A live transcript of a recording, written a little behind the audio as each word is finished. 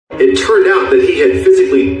It turned out that he had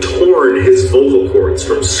physically torn his vocal cords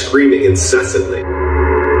from screaming incessantly.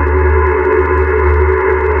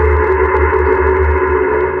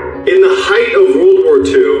 In the height of World War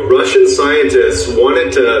II, Russian scientists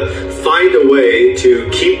wanted to find a way to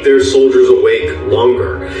keep their soldiers awake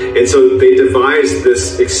longer. And so they devised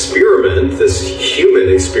this experiment, this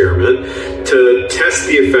human experiment, to test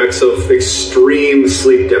the effects of extreme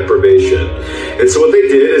sleep deprivation. And so what they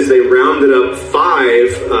did is they rounded up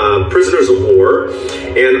 5 prisoners of war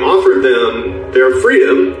and offered them their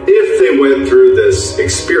freedom if they went through this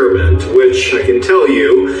experiment, which I can tell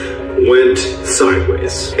you went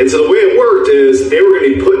sideways. And so the way it worked is they were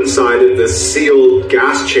going to be put inside of this sealed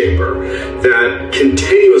gas chamber that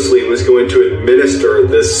continuously was going to administer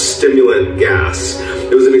this stimulant gas.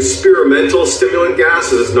 It was an experimental stimulant gas.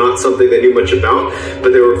 This is not something they knew much about,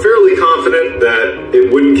 but they were fairly confident that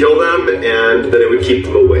it wouldn't kill them and that it would keep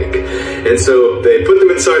them awake. And so they put them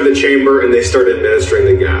inside the chamber and they started administering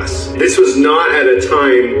the gas. This was not at a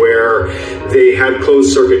time where they had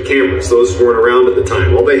closed circuit cameras. Those weren't around at the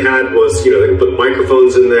time. All they had was, they could put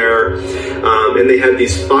microphones in there, and they had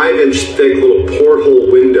these 5-inch thick little porthole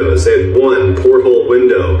windows. They had one porthole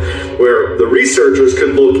window where the researchers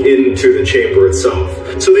could look into the chamber itself.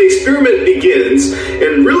 So the experiment begins,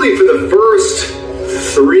 and really for the first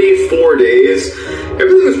 3-4 days,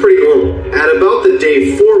 everything was pretty normal. At about the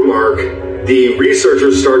day 4 mark, the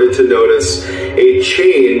researchers started to notice a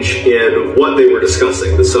change in what they were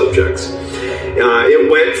discussing, the subjects. It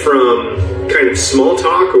went from kind of small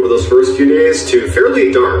talk over those first few days to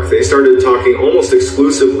fairly dark. They started talking almost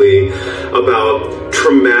exclusively about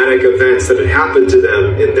traumatic events that had happened to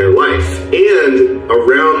them in their life. And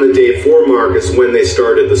around the day 4 mark is when the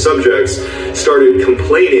subjects started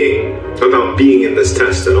complaining about being in this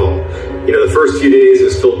test at all. The first few days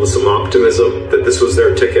was filled with some optimism that this was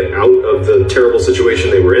their ticket out of the terrible situation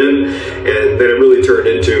they were in, and then it really turned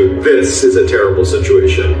into, this is a terrible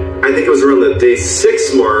situation. I think it was around the day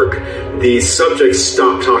 6 mark, the subjects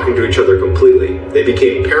stopped talking to each other completely. They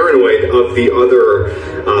became paranoid of the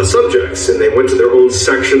other subjects, and they went to their own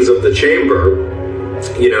sections of the chamber.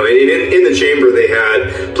 In the chamber they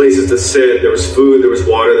had places to sit, there was food, there was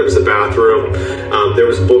water, there was a bathroom, there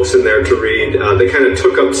was books in there to read. They kind of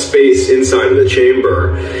took up space inside of the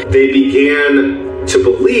chamber. They began to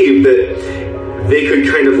believe that they could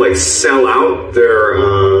kind of like sell out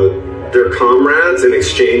their comrades in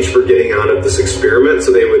exchange for getting out of this experiment.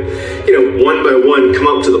 So they would, one by one come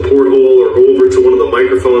up to the porthole or go over to one of the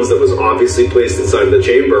microphones that was obviously placed inside the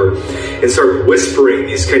chamber and start whispering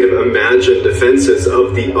these kind of imagined defenses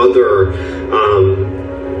of the other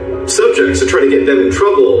subjects to try to get them in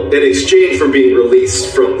trouble in exchange for being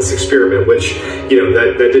released from this experiment, which,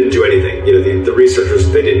 that didn't do anything. The researchers,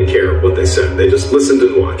 they didn't care what they said. They just listened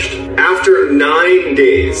and watched. After 9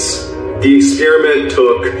 days, the experiment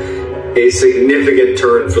took a significant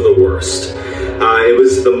turn for the worst. It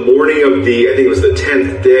was the morning of I think it was the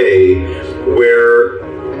 10th day, where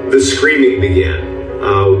the screaming began.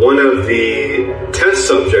 One of the test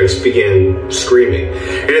subjects began screaming.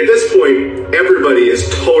 And at this point, everybody is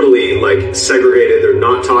totally segregated. They're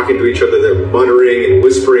not talking to each other. They're muttering and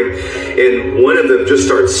whispering. And one of them just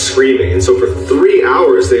starts screaming. And so for 3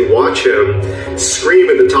 hours, they watch him scream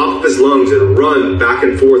at the top of his lungs and run back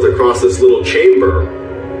and forth across this little chamber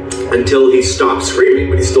until he stopped screaming,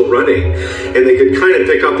 but he's still running. And they could kind of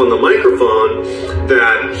pick up on the microphone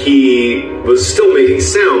that he was still making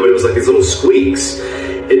sound, but it was like these little squeaks.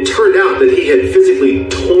 It turned out that he had physically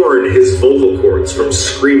torn his vocal cords from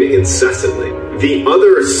screaming incessantly. The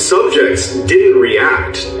other subjects didn't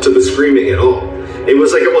react to the screaming at all. It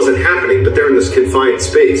was like it wasn't happening, but they're in this confined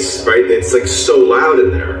space, right? It's so loud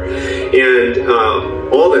in there. And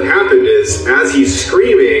all that happened is, as he's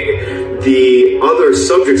screaming, the other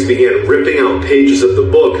subjects began ripping out pages of the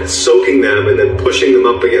book, soaking them, and then pushing them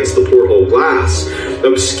up against the porthole glass,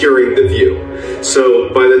 obscuring the view.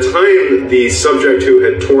 So by the time the subject who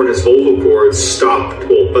had torn his vocal cords stopped,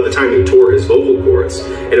 by the time he tore his vocal cords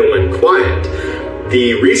and it went quiet,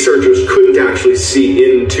 the researchers couldn't actually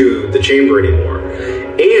see into the chamber anymore.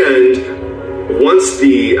 And once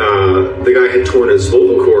the guy had torn his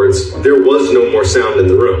vocal cords, there was no more sound in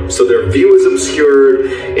the room. So their view was obscured,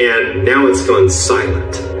 and now it's gone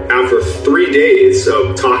silent. After 3 days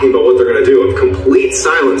of talking about what they're going to do, of complete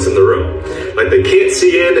silence in the room. They can't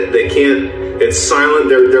see in, they can't, it's silent.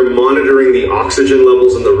 They're monitoring the oxygen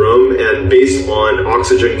levels in the room, and based on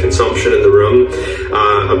oxygen consumption in the room,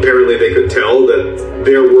 Apparently they could tell that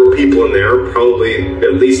there were people in there, probably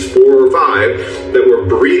at least 4 or 5, that were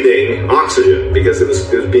breathing oxygen because it was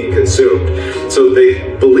being consumed. So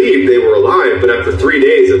they believed they were alive, but after 3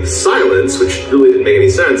 days of silence, which really didn't make any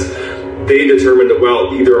sense, they determined that,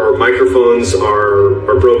 well, either our microphones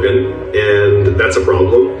are broken, and that's a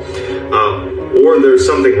problem, or there's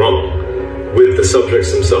something wrong with the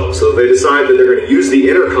subjects themselves. So they decide that they're going to use the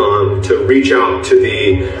intercom to reach out to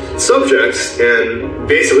the subjects and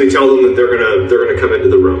basically tell them that they're going to come into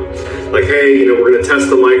the room. Like, hey, you know, we're going to test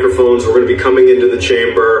the microphones. We're going to be coming into the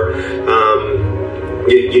chamber.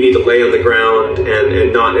 You need to lay on the ground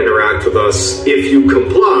and not interact with us. If you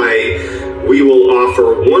comply, we will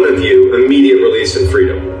offer one of you immediate release and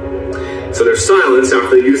freedom. So there's silence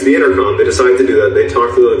after they use the intercom. They decide to do that. They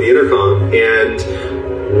talk through the intercom,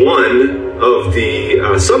 and one of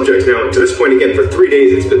the subjects, now to this point again, for 3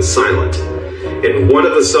 days it's been silent. And one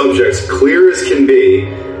of the subjects, clear as can be,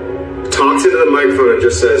 talks into the microphone and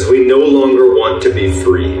just says, "We no longer want to be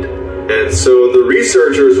freed." And so the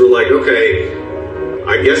researchers were like, okay,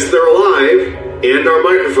 I guess they're alive and our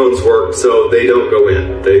microphones work, so they don't go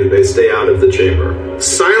in. They stay out of the chamber.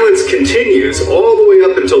 Silence continues all the way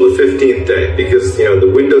up until the 15th day because, you know, the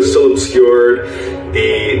window's still obscured.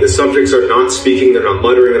 The subjects are not speaking, they're not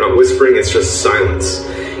muttering, they're not whispering, it's just silence.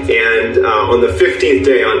 And on the 15th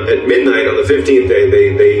day, at midnight on the 15th day,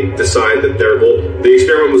 they decide that the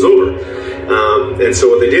experiment was over. And so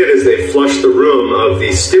what they did is they flushed the room of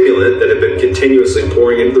the stimulant that had been continuously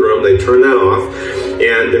pouring into the room. They turned that off,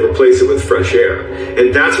 and they replaced it with fresh air.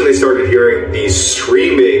 And that's when they started hearing the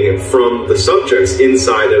screaming from the subjects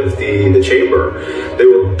inside of the chamber. They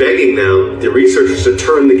were begging them, the researchers, to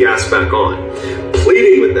turn the gas back on,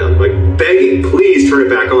 pleading with them, like begging, please turn it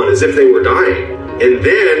back on, as if they were dying. And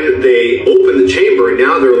then they open the chamber, and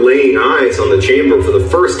now they're laying eyes on the chamber for the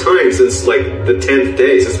first time since like the 10th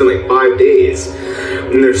day. So it's been like 5 days.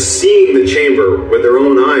 And they're seeing the chamber with their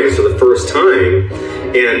own eyes for the first time,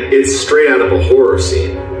 and it's straight out of a horror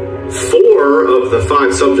scene. 4 of the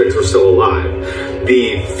 5 subjects were still alive.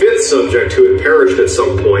 The 5th subject, who had perished at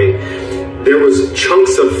some point, there was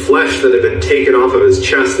chunks of flesh that had been taken off of his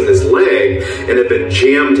chest and his leg and had been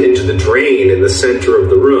jammed into the drain in the center of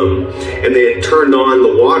the room. And they had turned on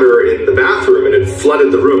the water in the bathroom and had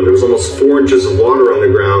flooded the room. There was almost 4 inches of water on the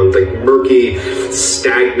ground, like murky,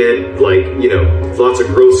 stagnant, like, you know, lots of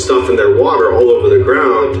gross stuff in their water all over the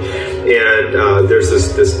ground. And there's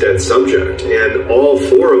this dead subject. And all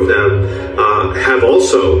 4 of them have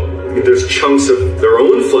also, there's chunks of their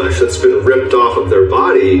own flesh that's been ripped off of their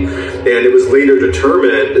body, and it was later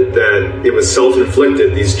determined that it was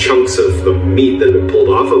self-inflicted, these chunks of meat that had been pulled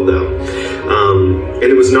off of them. And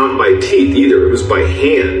it was not by teeth either, it was by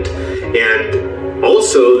hand. And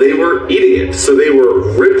also they were eating it, so they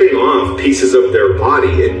were ripping off pieces of their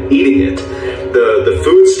body and eating it. The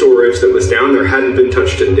food storage that was down there hadn't been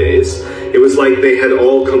touched in days. It was like they had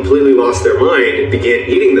all completely lost their mind and began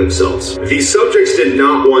eating themselves. These subjects did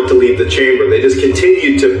not want to leave the chamber. They just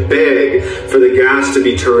continued to beg for the gas to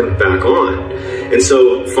be turned back on. And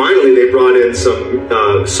so finally they brought in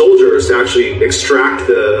some soldiers to actually extract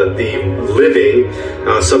the living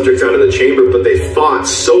subjects out of the chamber, but they fought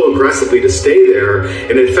so aggressively to stay there.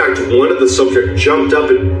 And in fact, one of the subjects jumped up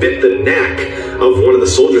and bit the neck of one of the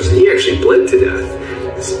soldiers, and he actually bled to death.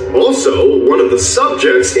 Also, one of the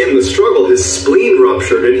subjects in the struggle, his spleen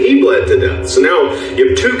ruptured and he bled to death. So now you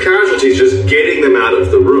have 2 casualties just getting them out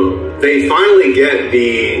of the room. They finally get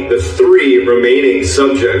the 3 remaining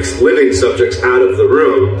subjects, living subjects, out of the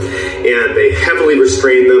room, and they heavily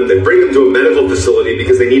restrain them. They bring them to a medical facility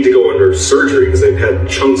because they need to go under surgery because they've had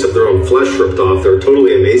chunks of their own flesh ripped off. They're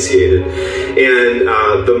totally emaciated. And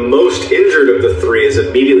the most injured of the 3 is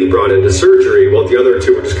immediately brought into surgery, while the other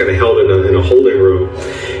 2 were just kind of held in a holding room.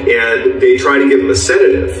 And they try to give him a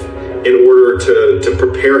sedative in order to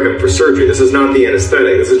prepare him for surgery. This is not the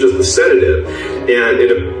anesthetic, this is just the sedative.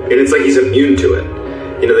 And it's like he's immune to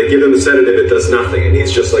it. You know, they give him the sedative, it does nothing, and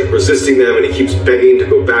he's just like resisting them, and he keeps begging to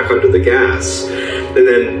go back under the gas. And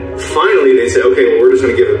then finally they say, okay, well, we're just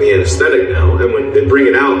going to give him the anesthetic now. And when they bring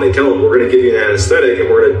it out and they tell him, we're going to give you an anesthetic and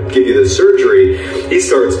we're going to give you the surgery, he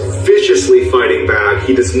starts viciously fighting back.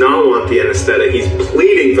 He does not want the anesthetic. He's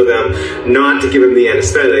pleading for them not to give him the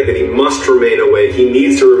anesthetic, that he must remain awake. He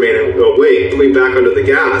needs to remain awake, pulling back under the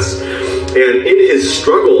gas. And in his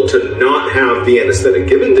struggle to not have the anesthetic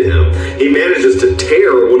given to him, he manages to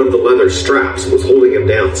tear one of the leather straps that was holding him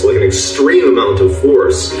down, so like an extreme amount of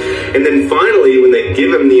force. And then finally, when they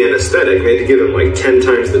give him the anesthetic, they had to give him like 10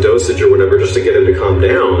 times the dosage or whatever just to get him to calm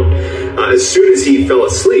down. As soon as he fell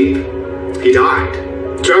asleep, he died.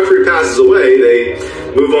 So after he passes away,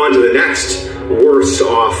 they move on to the next worse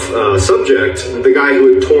off subject, the guy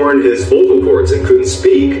who had torn his vocal cords and couldn't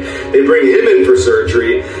speak. They bring him in for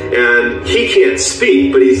surgery, and he can't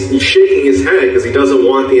speak, but he's shaking his head because he doesn't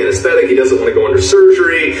want the anesthetic, he doesn't want to go under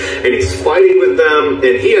surgery, and he's fighting with them,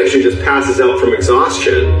 and he actually just passes out from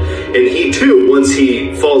exhaustion. And he too, once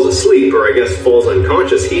he falls asleep, or I guess falls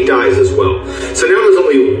unconscious, he dies as well. So now there's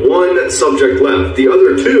only one subject left. The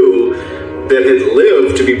other two that had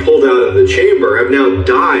lived to be pulled out of the chamber have now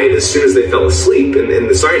died as soon as they fell asleep, and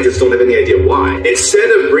the scientists don't have any idea why. Instead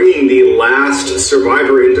of bringing the last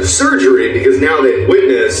survivor into surgery, because now they've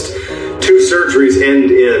witnessed two surgeries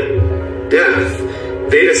end in death,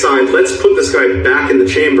 they decide, let's put this guy back in the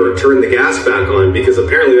chamber, turn the gas back on, because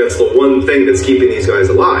apparently that's the one thing that's keeping these guys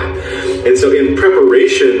alive. And so in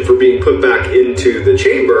preparation for being put back into the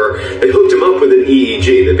chamber, they hooked him up with an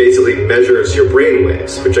EEG that basically measures your brain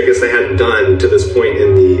waves, which I guess they hadn't done to this point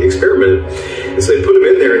in the experiment. And so they put him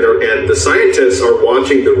in there, and the scientists are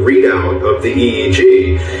watching the readout of the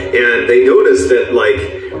EEG, and they notice that,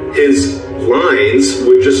 like, his lines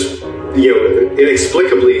would just, you know,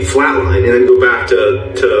 inexplicably flatline and then go back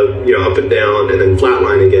to you know, up and down and then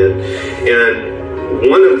flatline again. And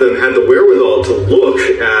one of them had the wherewithal to look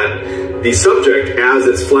at the subject as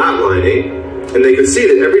it's flatlining, and they could see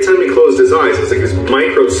that every time he closed his eyes, it was like he was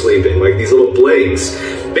micro sleeping, like these little blinks.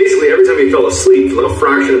 Basically, every time he fell asleep, for a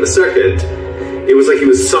fraction of a second, it was like he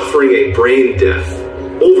was suffering a brain death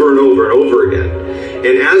over and over and over again.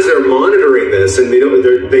 And as they're monitoring this, and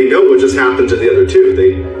they know what just happened to the other two,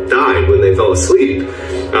 they died when they fell asleep,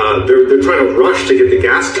 they're trying to rush to get the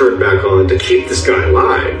gas turned back on to keep this guy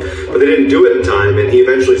alive. But they didn't do it in time, and he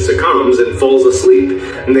eventually succumbs and falls asleep.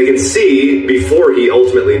 And they can see, before he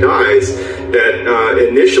ultimately dies, that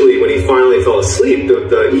initially when he finally fell asleep,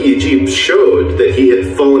 the EEG showed that he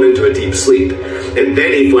had fallen into a deep sleep. And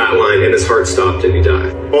then he flatlined and his heart stopped and he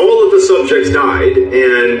died. All of the subjects died,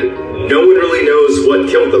 and no one really knows what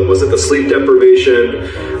killed them. Was it the sleep deprivation?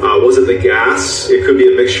 Was it the gas? It could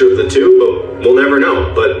be a mixture of the two, but we'll never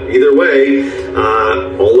know. But either way,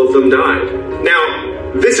 all of them died.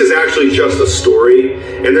 Now, this is actually just a story,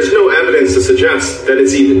 and there's no evidence to suggest that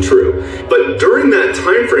it's even true. But during that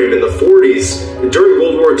time frame in the 40s, during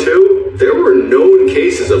World War II, there were known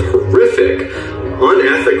cases of horrific,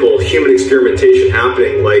 unethical human experimentation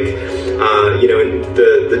happening, like you know, in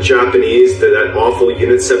the Japanese, that awful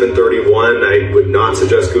Unit 731. I would not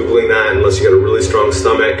suggest Googling that unless you got a really strong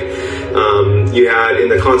stomach. You had in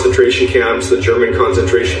the concentration camps, the German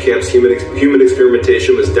concentration camps, human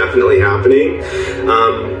experimentation was definitely happening.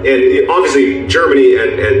 And obviously Germany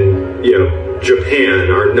and you know,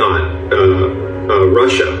 Japan are not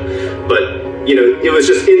Russia, but you know, it was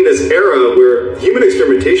just in this era where human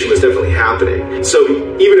experimentation was definitely happening. So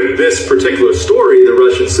even if this particular story, the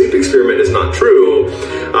Russian sleep experiment, is not true,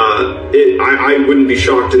 I wouldn't be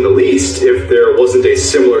shocked in the least if there wasn't a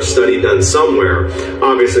similar study done somewhere.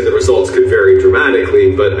 Obviously, the results could vary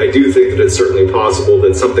dramatically, but I do think that it's certainly possible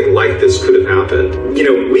that something like this could have happened. You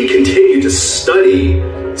know, we continue to study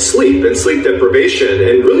sleep and sleep deprivation,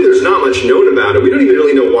 and really there's not much known about it. We don't even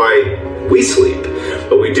really know why we sleep,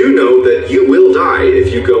 but we do know that you will die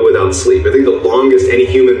if you go without sleep. I think the longest any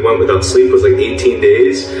human went without sleep was like 18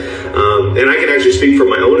 days. And I can actually speak from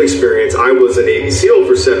my own experience. I was a Navy SEAL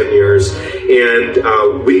for 7 years,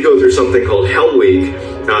 and we go through something called Hell Week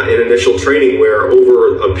in initial training, where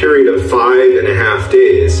over a period of 5.5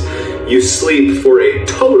 days, you sleep for a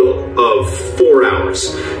total of 4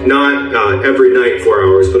 hours. Not every night 4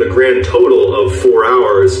 hours, but a grand total of 4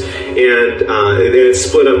 hours. And then it's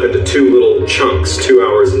split up into two little chunks, 2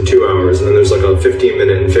 hours and 2 hours. And then there's like a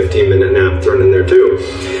 15-minute and 15-minute nap thrown in there too.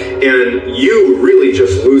 And you really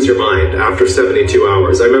just lose your mind after 72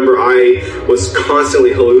 hours. I remember I was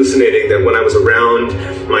constantly hallucinating that when I was around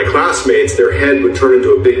my classmates, their head would turn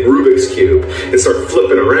into a big Rubik's Cube and start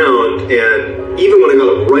flipping around, and even when I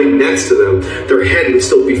got right next to them, their head would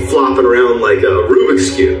still be flopping around like a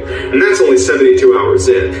Rubik's Cube. And that's only 72 hours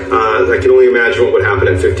in. I can only imagine what would happen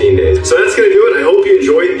in 15 days. So that's going to do it. I hope you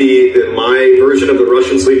enjoyed my version of the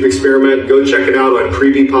Russian sleep experiment. Go check it out on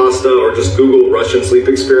Creepypasta or just Google Russian sleep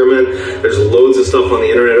experiment. There's loads of stuff on the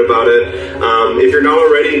internet about it. If you're not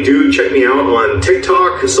already, do check me out on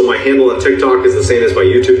TikTok. So my handle on TikTok is the same as my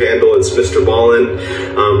YouTube handle. It's Mr. Ballin.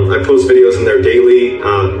 I post videos in there daily.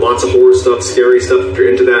 Lots of horror stuff, scary stuff. If you're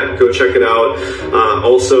into that, go check it out.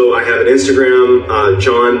 Also, I have an Instagram,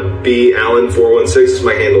 John B. Allen 416 is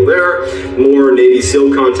my handle there. More Navy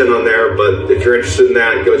SEAL content on there, but if you're interested in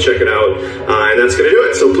that, go check it out. And that's going to do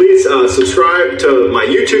it. So please subscribe to my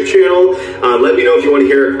YouTube channel. Let me know if you want to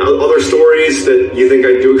hear other stories that you think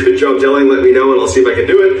I do a good job telling. Let me know, and I'll see if I can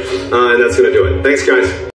do it. And that's going to do it. Thanks, guys.